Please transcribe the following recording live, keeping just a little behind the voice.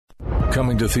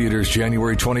Coming to theaters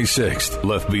January 26th,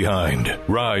 Left Behind,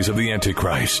 Rise of the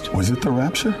Antichrist. Was it the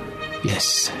rapture?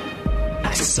 Yes.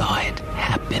 I saw it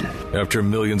happen. After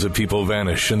millions of people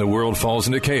vanish and the world falls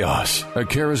into chaos, a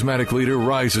charismatic leader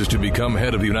rises to become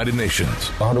head of the United Nations.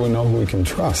 How do we know who we can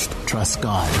trust? Trust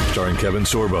God. Starring Kevin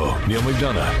Sorbo, Neil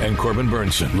McDonough, and Corbin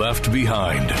Burnson. Left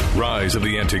Behind, Rise of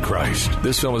the Antichrist.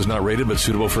 This film is not rated but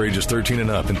suitable for ages 13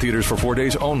 and up in theaters for 4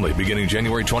 days only beginning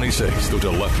January 26th. Go to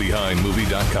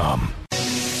leftbehindmovie.com.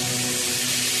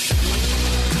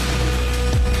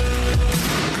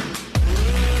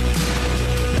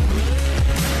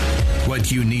 What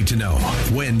you need to know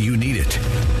when you need it.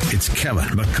 It's Kevin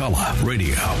McCullough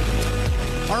Radio.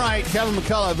 All right, Kevin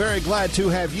McCullough, very glad to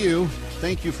have you.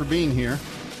 Thank you for being here.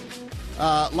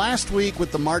 Last week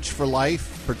with the March for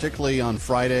Life, particularly on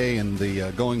Friday, and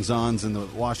the goings-ons in the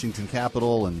Washington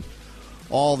Capitol, and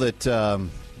all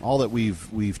that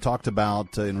we've talked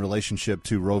about in relationship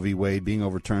to Roe v. Wade being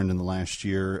overturned in the last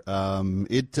year,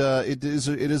 it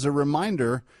is a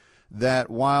reminder that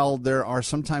while there are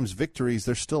sometimes victories,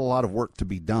 there's still a lot of work to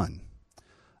be done.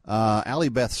 Allie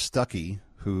Beth Stuckey,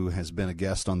 who has been a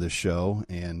guest on this show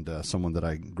and someone that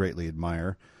I greatly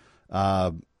admire,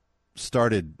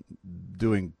 started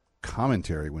doing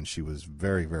commentary when she was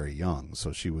very, very young.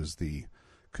 So she was the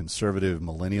conservative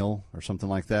millennial or something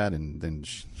like that, and then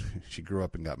she grew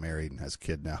up and got married and has a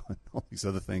kid now and all these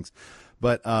other things.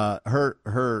 But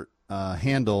her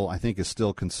handle, I think, is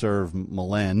still Conserve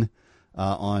Millen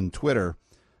on Twitter.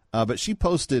 But she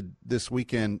posted this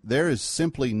weekend, there is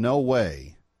simply no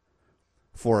way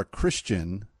for a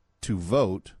Christian to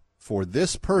vote for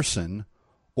this person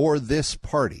or this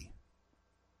party.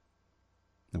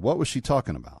 Now, what was she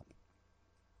talking about?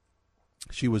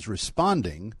 She was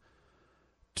responding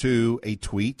to a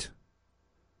tweet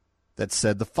that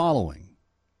said the following: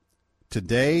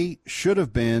 today should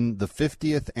have been the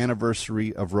 50th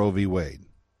anniversary of Roe v. Wade.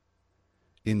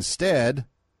 Instead,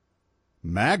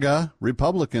 MAGA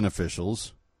Republican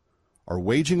officials are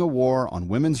waging a war on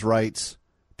women's rights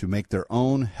to make their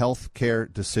own health care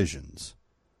decisions.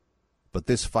 But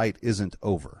this fight isn't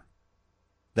over.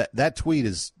 That tweet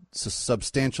is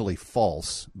substantially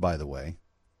false, by the way.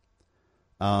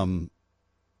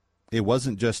 It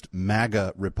wasn't just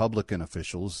MAGA Republican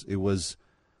officials. It was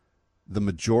the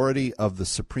majority of the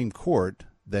Supreme Court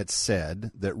that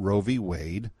said that Roe v.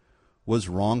 Wade was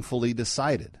wrongfully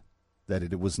decided, that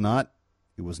it was not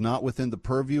within the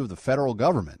purview of the federal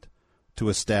government to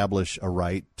establish a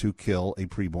right to kill a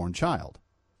preborn child.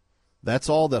 That's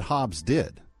all that Hobbs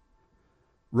did.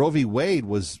 Roe v. Wade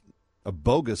was a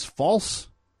bogus, false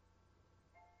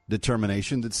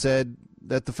determination that said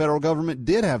that the federal government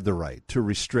did have the right to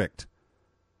restrict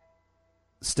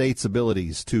states'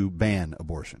 abilities to ban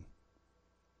abortion.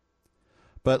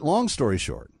 But long story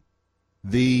short,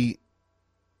 the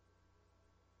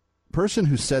person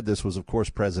who said this was, of course,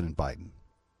 President Biden.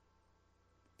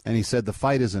 And he said the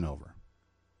fight isn't over.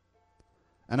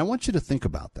 And I want you to think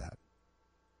about that.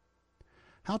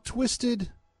 How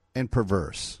twisted and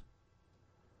perverse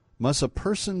must a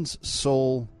person's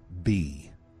soul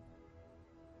be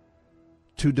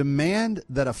to demand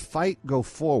that a fight go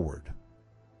forward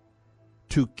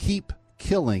to keep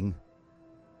killing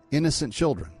innocent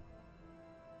children?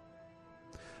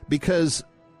 Because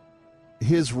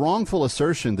his wrongful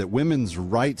assertion that women's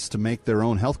rights to make their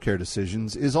own health care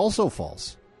decisions is also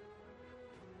false.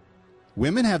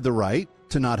 Women have the right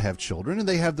to not have children, and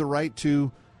they have the right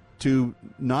to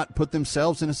not put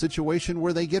themselves in a situation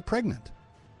where they get pregnant.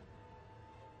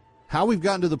 How we've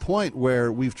gotten to the point where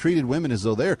we've treated women as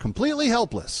though they're completely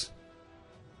helpless,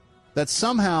 that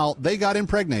somehow they got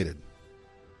impregnated,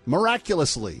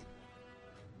 miraculously,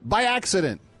 by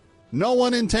accident. No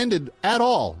one intended at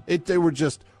all. They were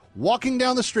just walking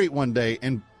down the street one day,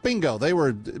 and bingo, they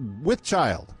were with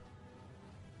child.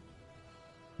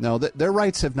 No, their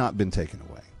rights have not been taken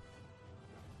away.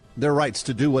 Their rights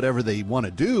to do whatever they want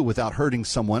to do without hurting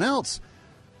someone else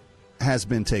has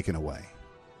been taken away.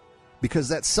 Because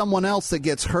that someone else that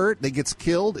gets hurt, that gets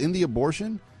killed in the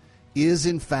abortion, is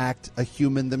in fact a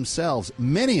human themselves.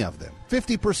 Many of them,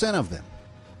 50% of them,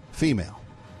 female.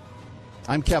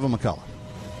 I'm Kevin McCullough.